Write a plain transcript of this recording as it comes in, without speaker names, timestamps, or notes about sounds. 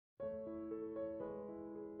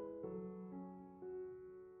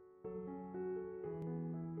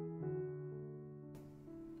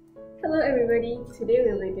Hello everybody, today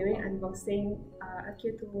we'll be doing unboxing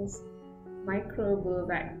Accutools Micro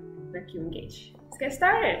BluVac vacuum gauge. Let's get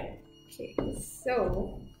started! Okay,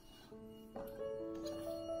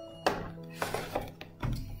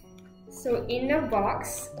 so in the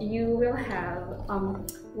box you will have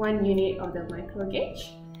one unit of the micro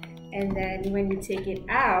gauge, and then when you take it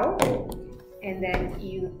out and then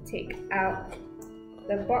you take out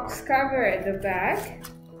the box cover at the back,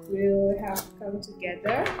 will have come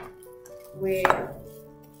together with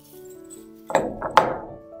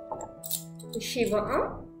the shiver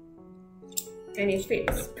arm, and it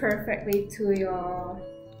fits perfectly to your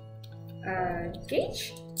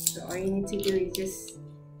gauge. So all you need to do is just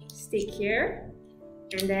stick here,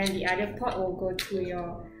 and then the other part will go to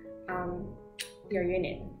your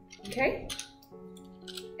unit. Okay,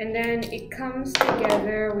 and then it comes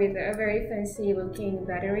together with a very fancy looking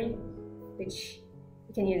battery, which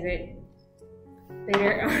you can use it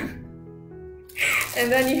later on. And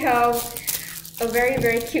then you have a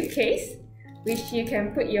very cute case, which you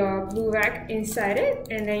can put your BluVac inside it,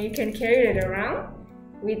 and then you can carry it around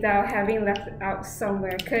without having left it out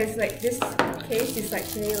somewhere. Because like this case is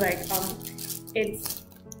actually like it's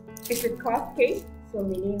a cloth case, so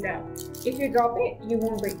meaning that if you drop it, you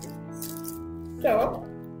won't break it. So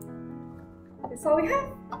that's all we have.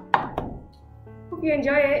 Hope you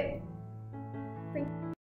enjoy it.